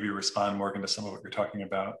can maybe respond, Morgan, to some of what you're talking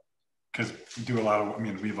about, because we do a lot of, we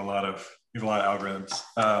have a lot of algorithms.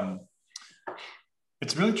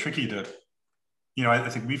 It's really tricky to, I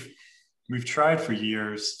think we've tried for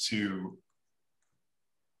years to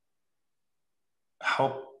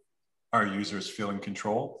help our users feel in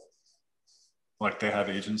control, like they have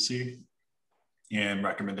agency in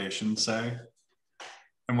recommendations, say.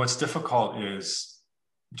 And what's difficult is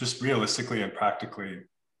just realistically and practically,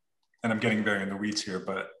 and I'm getting very in the weeds here,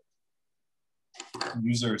 but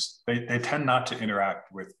users, they tend not to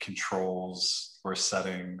interact with controls or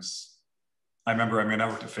settings. I remember, I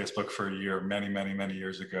worked at Facebook for a year, many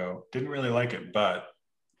years ago. Didn't really like it, but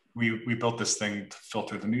we built this thing to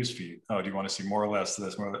filter the newsfeed. Oh, do you want to see more or less of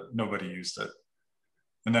this? Nobody used it.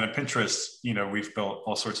 And then at Pinterest, we've built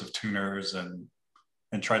all sorts of tuners and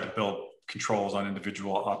tried to build controls on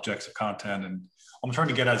individual objects of content. And I'm trying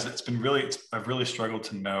to get at, I've really struggled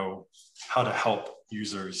to know how to help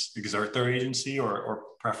users exert their agency or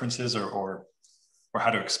preferences or how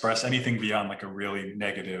to express anything beyond like a really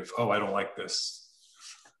negative, oh, I don't like this.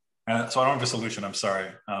 And so I don't have a solution, I'm sorry,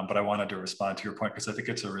 but I wanted to respond to your point because I think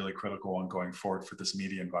it's a really critical one going forward for this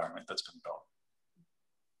media environment that's been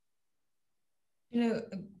built.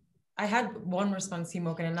 I had one response to you,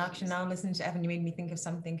 Morgan, and actually now listening to Evan, you made me think of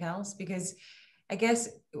something else, because I guess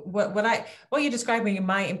what you're describing, in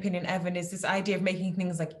my opinion, Evan, is this idea of making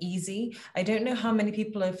things like easy. I don't know how many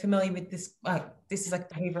people are familiar with this. This is like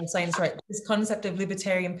behavioral science, right? This concept of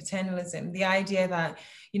libertarian paternalism, the idea that,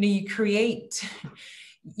 you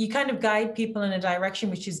kind of guide people in a direction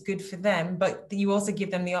which is good for them, but you also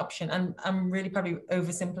give them the option. And I'm really probably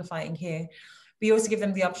oversimplifying here. But you also give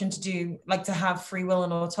them the option to have free will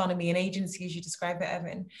and autonomy and agency, as you describe it,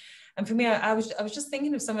 Evan. And for me, I was just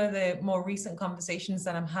thinking of some of the more recent conversations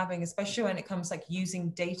that I'm having, especially when it comes like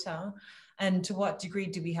using data, and to what degree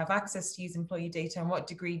do we have access to use employee data, and what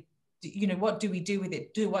degree, what do we do with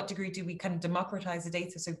it? To what degree do we kind of democratize the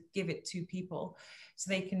data, so give it to people so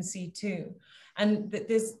they can see too? And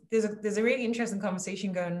there's a really interesting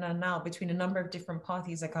conversation going on now between a number of different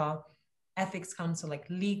parties, like our ethics council, like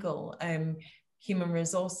legal, human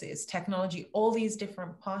resources, technology, all these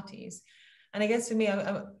different parties. And I guess for me,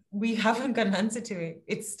 we haven't got an answer to it.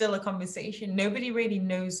 It's still a conversation. Nobody really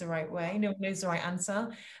knows the right way. No one knows the right answer.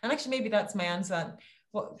 And actually, maybe that's my answer.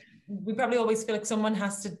 We probably always feel like someone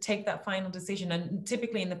has to take that final decision. And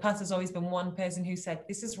typically in the past, there's always been one person who said,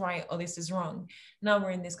 this is right or this is wrong. Now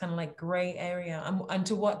we're in this kind of like gray area. And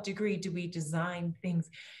to what degree do we design things?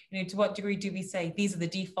 To what degree do we say, these are the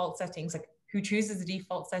default settings? Like, who chooses the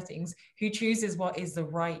default settings? Who chooses what is the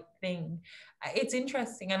right thing? It's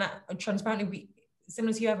interesting. And transparently,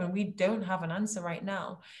 similar to you, Evan, we don't have an answer right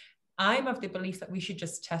now. I'm of the belief that we should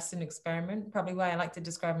just test and experiment. Probably why I like to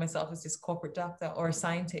describe myself as this corporate doctor or a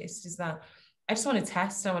scientist is that I just want to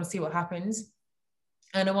test. I want to see what happens.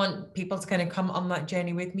 And I want people to kind of come on that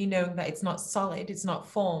journey with me, knowing that it's not solid, it's not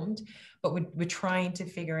formed, but we're trying to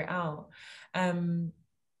figure it out.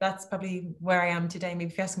 That's probably where I am today.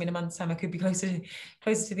 Maybe if you ask me in a month's time, I could be closer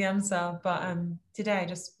to the answer. But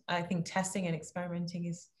today, I think testing and experimenting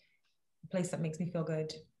is a place that makes me feel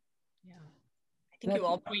good. Yeah, I think you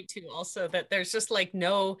all point to also that there's just like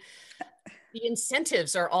the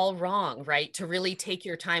incentives are all wrong, right? To really take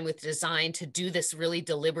your time with design, to do this really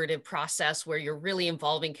deliberative process where you're really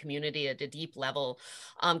involving community at a deep level,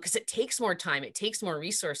 because it takes more time, it takes more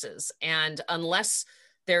resources, and unless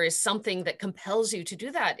there is something that compels you to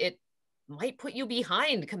do that, it might put you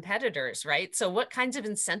behind competitors, right? So what kinds of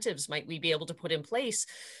incentives might we be able to put in place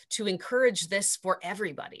to encourage this for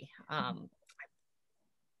everybody? And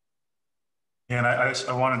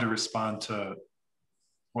I wanted to respond to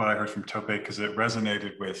what I heard from Tope, because it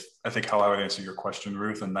resonated with, I think, how I would answer your question,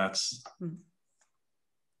 Ruth, and that's,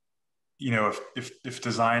 if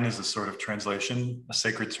design is a sort of translation, a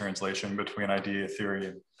sacred translation between idea,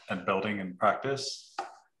 theory, and building and practice,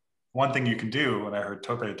 one thing you can do, and I heard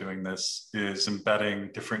Tope doing this, is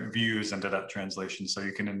embedding different views into that translation. So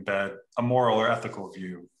you can embed a moral or ethical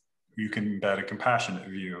view. You can embed a compassionate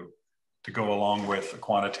view to go along with a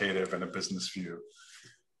quantitative and a business view.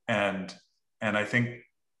 And I think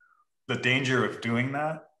the danger of doing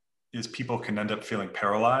that is people can end up feeling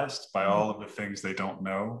paralyzed by all of the things they don't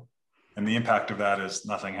know. And the impact of that is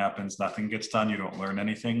nothing happens, nothing gets done, you don't learn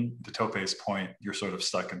anything. To Tope's point, you're sort of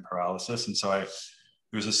stuck in paralysis. And so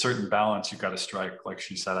there's a certain balance you've got to strike, like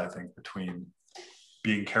she said, I think, between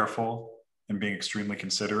being careful and being extremely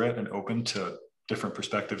considerate and open to different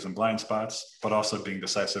perspectives and blind spots, but also being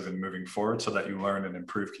decisive and moving forward so that you learn and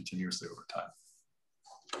improve continuously over time.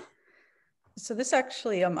 So this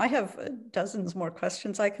actually, I have dozens more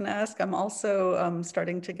questions I can ask. I'm also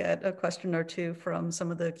starting to get a question or two from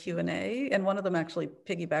some of the Q&A, and one of them actually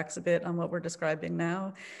piggybacks a bit on what we're describing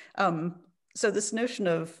now. So this notion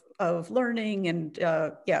of learning and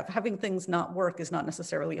having things not work is not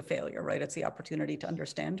necessarily a failure, right? It's the opportunity to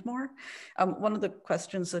understand more. One of the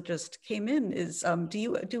questions that just came in is,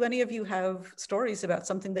 do any of you have stories about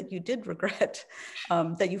something that you did regret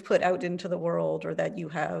that you've put out into the world, or that you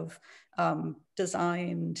have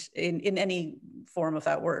designed in any form of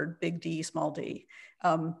that word, big D, small d?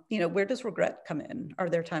 Where does regret come in? Are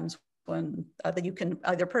there times when that you can,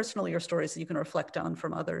 either personally or stories that you can reflect on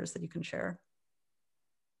from others that you can share?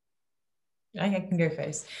 I can go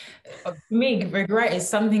first. For me, regret is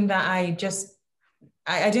something that I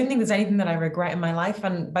don't think there's anything that I regret in my life.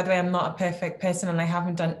 And by the way, I'm not a perfect person, and I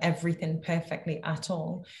haven't done everything perfectly at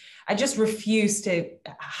all. I just refuse to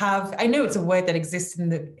have, I know it's a word that exists in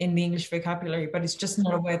the English vocabulary, but it's just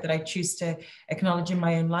not a word that I choose to acknowledge in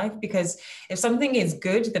my own life. Because if something is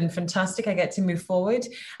good, then fantastic, I get to move forward.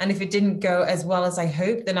 And if it didn't go as well as I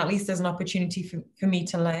hoped, then at least there's an opportunity for me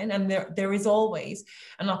to learn. And there is always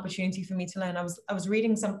an opportunity for me to learn. I was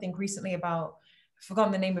reading something recently about, I've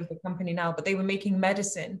forgotten the name of the company now, but they were making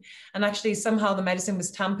medicine, and actually somehow the medicine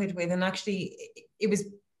was tampered with, and actually it was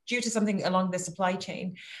due to something along the supply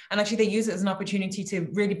chain. And actually they use it as an opportunity to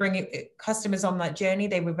really bring customers on that journey.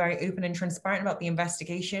 They were very open and transparent about the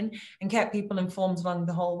investigation and kept people informed along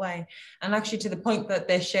the whole way. And actually to the point that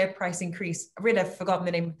their share price increased. I've forgotten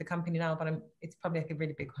the name of the company now, but it's probably like a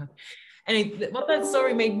really big one. And what that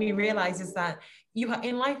story made me realize is that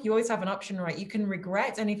in life, you always have an option, right? You can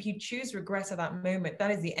regret. And if you choose regret at that moment,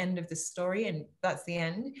 that is the end of the story, and that's the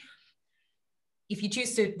end. If you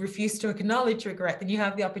choose to refuse to acknowledge regret, then you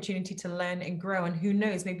have the opportunity to learn and grow. And who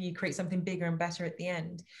knows, maybe you create something bigger and better at the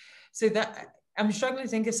end. So that I'm struggling to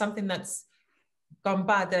think of something that's gone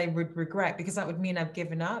bad that I would regret, because that would mean I've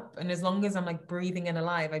given up. And as long as I'm like breathing and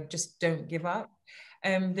alive, I just don't give up.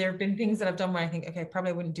 There have been things that I've done where I think, okay, probably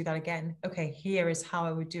I wouldn't do that again. Okay, here is how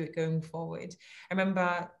I would do it going forward. I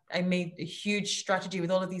remember I made a huge strategy with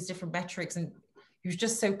all of these different metrics, and it was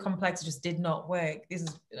just so complex, it just did not work. This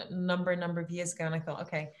is a number of years ago. And I thought,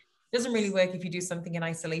 okay, it doesn't really work if you do something in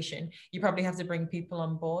isolation. You probably have to bring people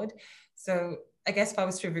on board. So I guess if I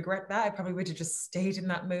was to regret that, I probably would have just stayed in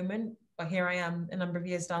that moment. But here I am a number of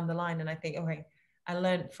years down the line, and I think, okay, I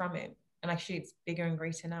learned from it. And actually it's bigger and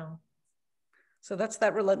greater now. So that's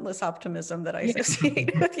that relentless optimism that I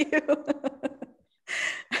associate with you.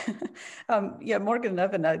 Morgan and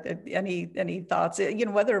Evan, any thoughts?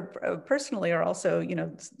 Whether personally or also,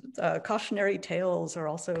 cautionary tales are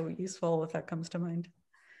also useful if that comes to mind.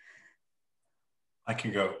 I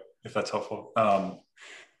can go if that's helpful.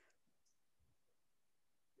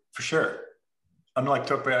 For sure. Unlike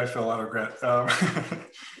Tope, I feel a lot of regret.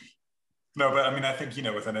 No, but I mean, I think,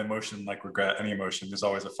 with an emotion like regret, any emotion, there's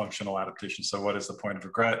always a functional adaptation. So what is the point of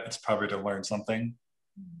regret? It's probably to learn something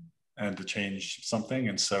and to change something.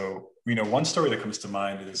 And so, one story that comes to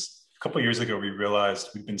mind is a couple of years ago, we realized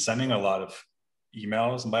we'd been sending a lot of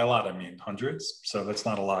emails, and by a lot, I mean hundreds. So that's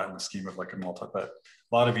not a lot in the scheme of like a multi, but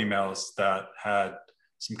a lot of emails that had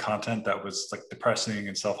some content that was like depressing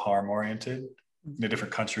and self-harm oriented in a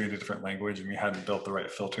different country, in a different language, and we hadn't built the right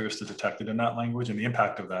filters to detect it in that language. And the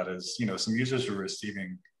impact of that is, some users were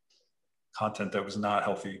receiving content that was not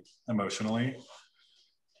healthy emotionally.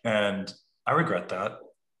 And I regret that.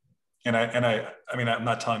 And I mean, I'm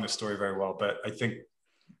not telling the story very well, but I think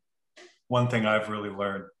one thing I've really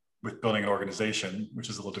learned with building an organization, which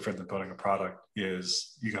is a little different than building a product,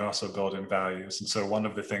 is you can also build in values. And so one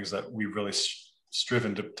of the things that we really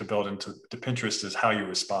striven to build into Pinterest is how you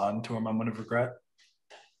respond to a moment of regret.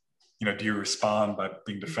 Do you respond by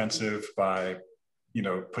being defensive, by,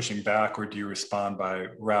 pushing back, or do you respond by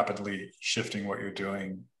rapidly shifting what you're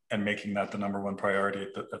doing and making that the number one priority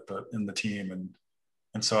in the team?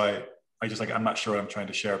 And so I just I'm not sure what I'm trying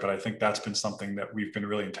to share, but I think that's been something that we've been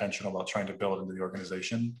really intentional about trying to build into the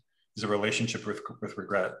organization. is a relationship with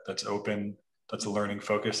regret that's open, that's a learning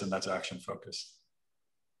focus, and that's action focused.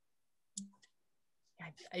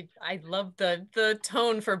 I love the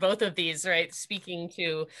tone for both of these, right? Speaking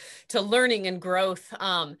to learning and growth.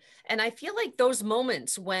 And I feel like those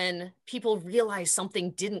moments when people realize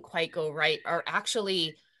something didn't quite go right are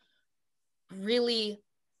actually really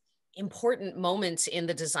important moments in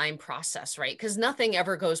the design process, right? Because nothing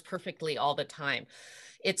ever goes perfectly all the time.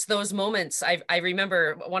 It's those moments. I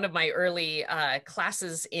remember one of my early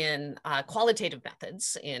classes in qualitative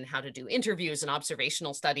methods in how to do interviews and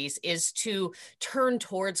observational studies is to turn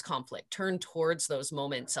towards conflict, turn towards those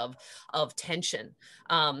moments of tension.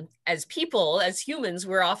 As people, as humans,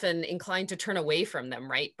 we're often inclined to turn away from them,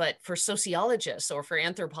 right? But for sociologists or for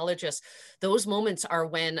anthropologists, those moments are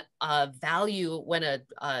when a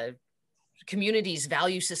community's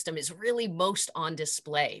value system is really most on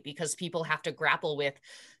display, because people have to grapple with,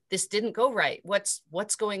 this didn't go right.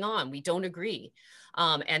 What's going on? We don't agree.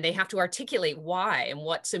 And they have to articulate why and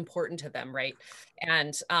what's important to them, right?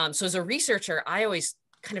 And so as a researcher, I always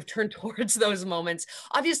kind of turn towards those moments,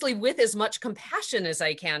 obviously with as much compassion as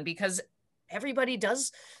I can, because everybody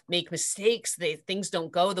does make mistakes. Things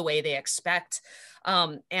don't go the way they expect.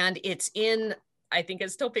 And it's in, I think,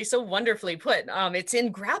 as Tope so wonderfully put, it's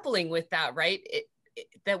in grappling with that, right?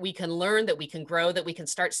 That we can learn, that we can grow, that we can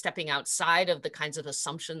start stepping outside of the kinds of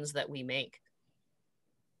assumptions that we make.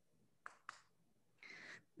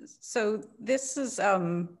 So this is,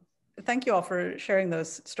 thank you all for sharing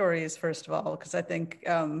those stories, first of all, because I think,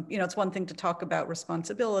 it's one thing to talk about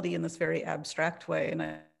responsibility in this very abstract way, and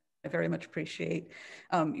I very much appreciate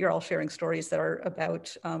you're all sharing stories that are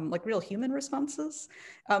about like real human responses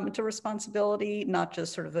to responsibility, not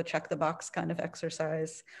just sort of a check the box kind of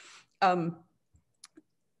exercise.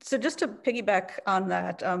 So just to piggyback on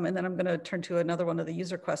that, and then I'm going to turn to another one of the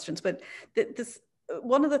user questions, but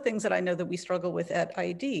one of the things that I know that we struggle with at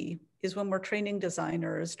ID is when we're training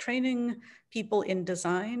designers, training people in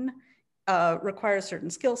design requires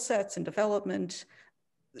certain skill sets and development.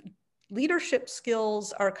 Leadership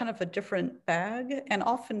skills are kind of a different bag. And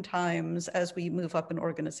oftentimes, as we move up in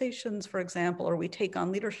organizations, for example, or we take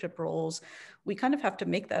on leadership roles, we kind of have to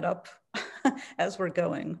make that up as we're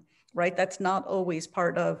going, right? That's not always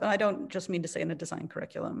part of, and I don't just mean to say in a design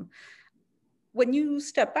curriculum. When you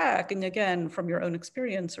step back, and again, from your own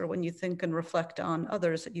experience, or when you think and reflect on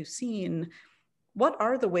others that you've seen, what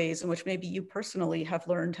are the ways in which maybe you personally have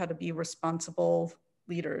learned how to be responsible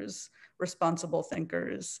leaders, responsible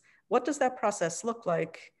thinkers? What does that process look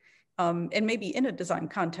like? And maybe in a design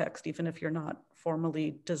context, even if you're not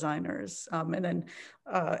formally designers. And then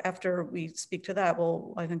after we speak to that,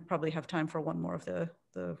 we'll, I think, probably have time for one more of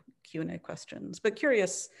the Q&A questions. But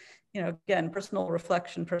curious, again, personal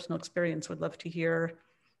reflection, personal experience, would love to hear,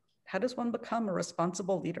 how does one become a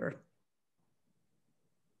responsible leader?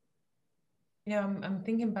 Yeah, I'm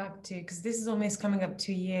thinking back to, because this is almost coming up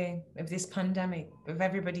to a year of this pandemic, of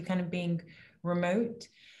everybody kind of being remote.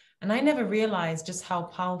 And I never realized just how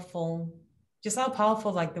powerful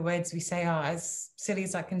like the words we say are, as silly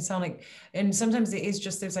as that can sound. Like, and sometimes it is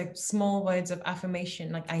just those like small words of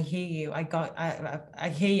affirmation, like, I hear you, I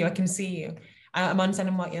hear you, I can see you, I'm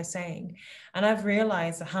understanding what you're saying. And I've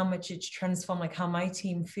realized how much it's transformed, like how my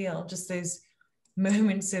team feel, just those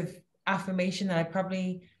moments of affirmation that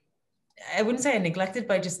I wouldn't say I neglected,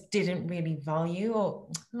 but I just didn't really value, or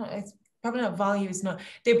no, it's probably not value, it's not,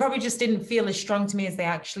 they probably just didn't feel as strong to me as they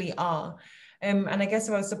actually are. And I guess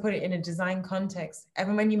if I was to put it in a design context,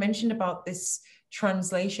 Evan, when you mentioned about this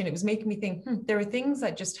translation, it was making me think, there are things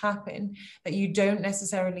that just happen that you don't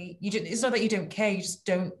necessarily, it's not that you don't care, you just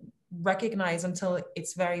don't recognize until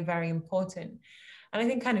it's very, very important. And I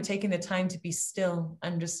think kind of taking the time to be still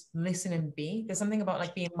and just listen and be, there's something about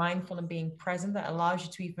like being mindful and being present that allows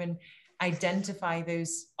you to even identify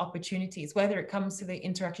those opportunities, whether it comes to the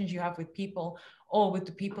interactions you have with people or with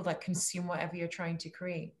the people that consume whatever you're trying to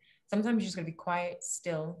create. Sometimes you're just going to be quiet,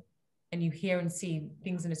 still, and you hear and see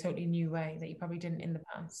things in a totally new way that you probably didn't in the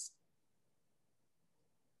past.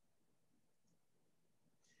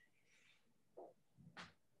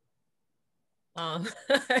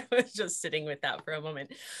 I was just sitting with that for a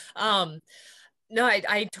moment. No,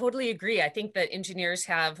 I totally agree. I think that engineers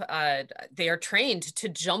they are trained to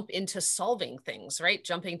jump into solving things, right?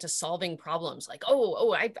 Jumping to solving problems like,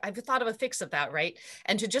 I've thought of a fix of that, right?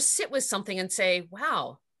 And to just sit with something and say,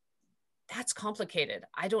 wow, that's complicated.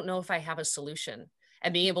 I don't know if I have a solution.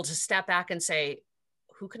 And being able to step back and say,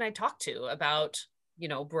 who can I talk to about,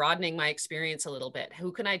 broadening my experience a little bit?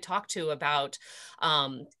 Who can I talk to about,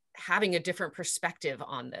 having a different perspective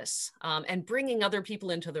on this, and bringing other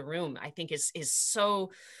people into the room, I think is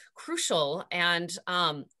so crucial. And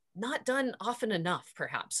not done often enough,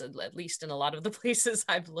 perhaps, at least in a lot of the places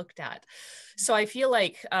I've looked at. So I feel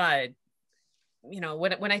like, when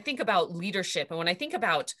I think about leadership and when I think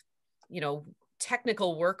about,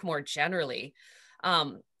 technical work more generally,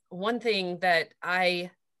 one thing that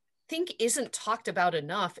I think isn't talked about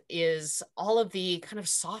enough is all of the kind of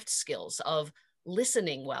soft skills of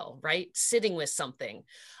listening well, right? Sitting with something,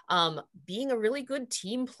 being a really good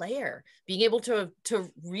team player, being able to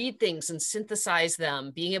read things and synthesize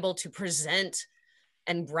them, being able to present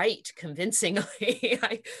and write convincingly.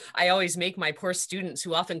 I always make my poor students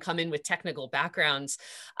who often come in with technical backgrounds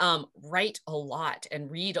write a lot and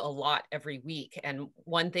read a lot every week. And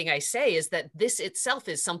one thing I say is that this itself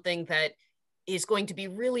is something that is going to be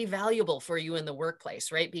really valuable for you in the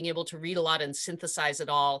workplace, right? Being able to read a lot and synthesize it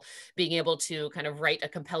all, being able to kind of write a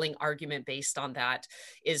compelling argument based on that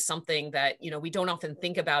is something that, we don't often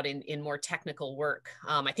think about in more technical work.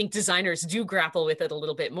 I think designers do grapple with it a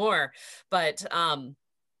little bit more, but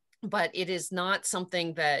it is not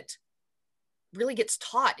something that really gets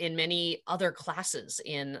taught in many other classes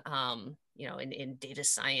in data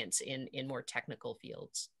science, in more technical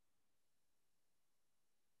fields.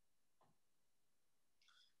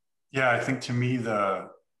 Yeah, I think to me the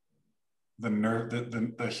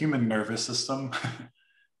human nervous system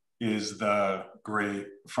is the great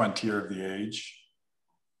frontier of the age,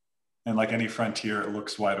 and like any frontier, it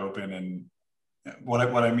looks wide open. And what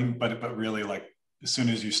I mean, but really, like, as soon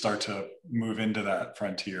as you start to move into that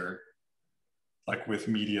frontier, like with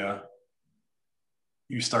media,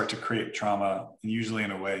 you start to create trauma, and usually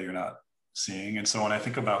in a way you're not seeing. And so when I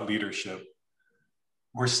think about leadership,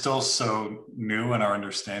 we're still so new in our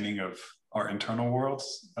understanding of our internal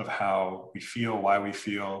worlds, of how we feel, why we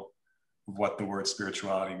feel, what the word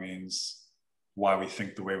spirituality means, why we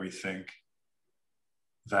think the way we think,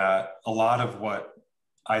 that a lot of what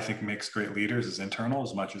I think makes great leaders is internal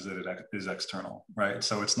as much as it is external, right?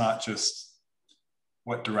 So it's not just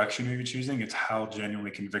what direction are you choosing, it's how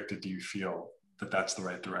genuinely convicted do you feel that that's the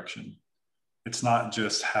right direction. It's not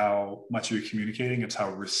just how much are you communicating, it's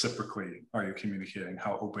how reciprocally are you communicating,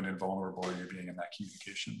 how open and vulnerable are you being in that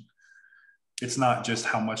communication. It's not just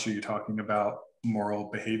how much are you talking about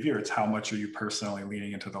moral behavior, it's how much are you personally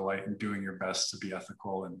leaning into the light and doing your best to be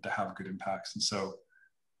ethical and to have good impacts. And so,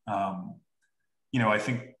 I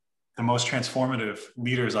think the most transformative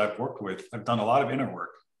leaders I've worked with have done a lot of inner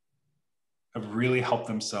work, have really helped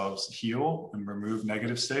themselves heal and remove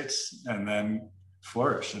negative states and then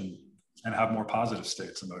flourish and have more positive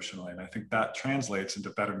states emotionally. And I think that translates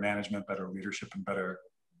into better management, better leadership, and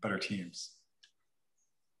better teams.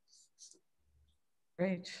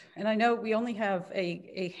 Great. And I know we only have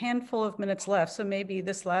a handful of minutes left, so maybe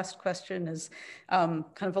this last question is kind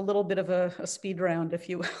of a little bit of a speed round, if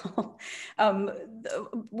you will.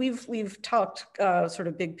 We've talked sort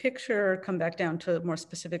of big picture, come back down to more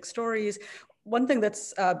specific stories. One thing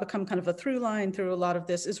that's become kind of a through line through a lot of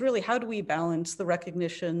this is really how do we balance the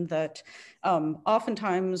recognition that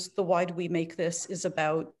oftentimes the why do we make this is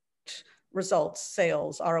about results,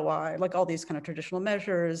 sales, ROI, like all these kind of traditional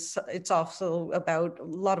measures. It's also about a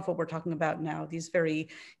lot of what we're talking about now, these very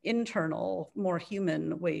internal, more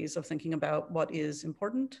human ways of thinking about what is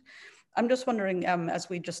important. I'm just wondering, as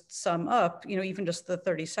we just sum up, even just the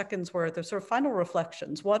 30 seconds worth of sort of final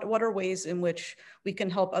reflections, what are ways in which we can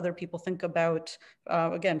help other people think about,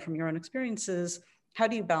 again, from your own experiences, how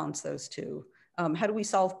do you balance those two? How do we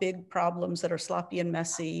solve big problems that are sloppy and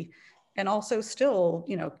messy, and also still,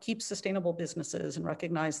 keep sustainable businesses and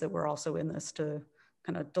recognize that we're also in this to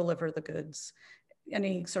kind of deliver the goods?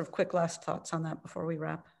 Any sort of quick last thoughts on that before we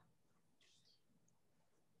wrap?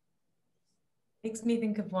 Makes me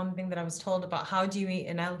think of one thing that I was told about how do you eat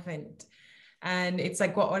an elephant? And it's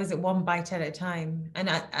like, what is it? One bite at a time. And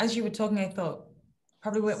as you were talking, I thought,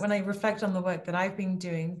 probably when I reflect on the work that I've been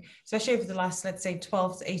doing, especially over the last, let's say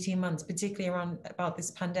 12 to 18 months, particularly about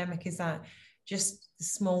this pandemic, is that just the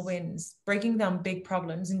small wins, breaking down big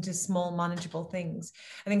problems into small manageable things.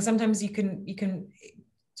 I think sometimes you can,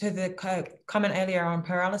 to the comment earlier on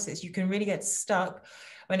paralysis, you can really get stuck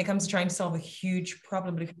when it comes to trying to solve a huge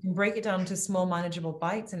problem. But if you can break it down to small manageable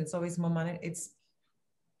bites, and it's always more it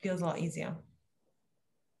feels a lot easier.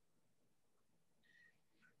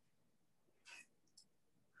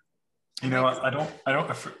 I don't,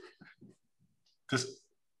 just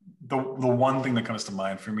the one thing that comes to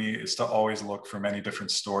mind for me is to always look for many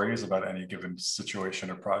different stories about any given situation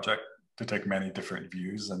or project, to take many different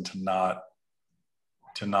views, and to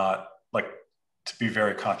be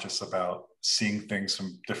very conscious about seeing things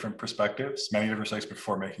from different perspectives, many different perspectives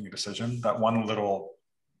before making a decision. That one little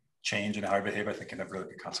change in how I behave, I think, can have really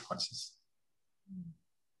big consequences.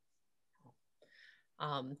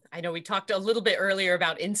 I know we talked a little bit earlier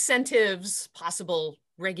about incentives, possible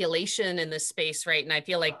regulation in this space, right? And I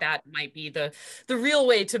feel like that might be the real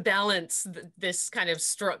way to balance this kind of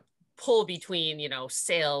pull between, you know,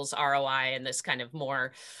 sales ROI and this kind of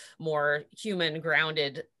more human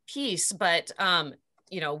grounded piece. But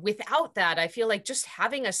you know, without that, I feel like just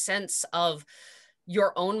having a sense of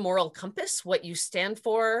your own moral compass, what you stand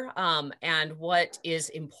for, and what is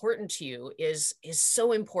important to you is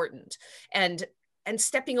so important. And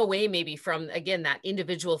stepping away maybe from, again, that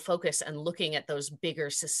individual focus and looking at those bigger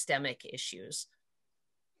systemic issues.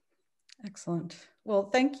 Excellent.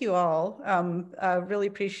 Well, thank you all. I really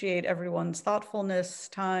appreciate everyone's thoughtfulness,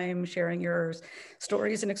 time, sharing your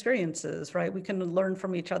stories and experiences, right? We can learn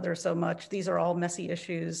from each other so much. These are all messy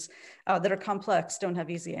issues that are complex, don't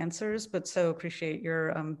have easy answers, but so appreciate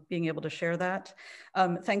your being able to share that.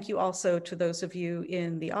 Thank you also to those of you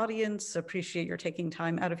in the audience. Appreciate your taking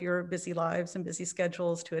time out of your busy lives and busy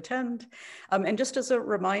schedules to attend. And just as a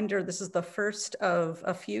reminder, this is the first of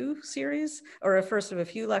a few series, or a first of a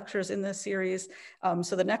few lectures in this series.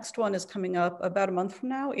 So the next one is coming up about a month from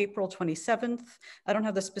now, April 27th. I don't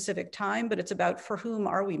have the specific time, but it's about for whom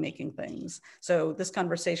are we making things? So this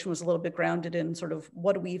conversation was a little bit grounded in sort of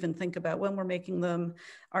what do we even think about when we're making them.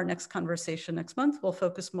 Our next conversation next month will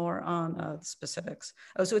focus more on the specifics.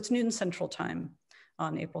 Oh, so it's noon Central Time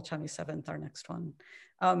on April 27th, our next one.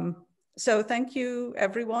 So thank you,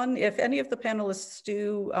 everyone. If any of the panelists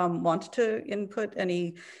do want to input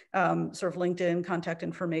any sort of LinkedIn contact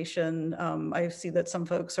information, I see that some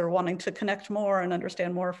folks are wanting to connect more and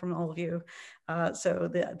understand more from all of you. So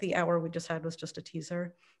the hour we just had was just a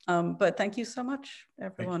teaser. But thank you so much,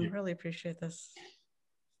 everyone. Really appreciate this.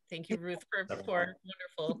 Thank you, Ruth, for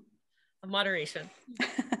wonderful moderation.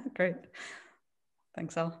 Great.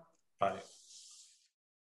 Thanks, Al. Bye.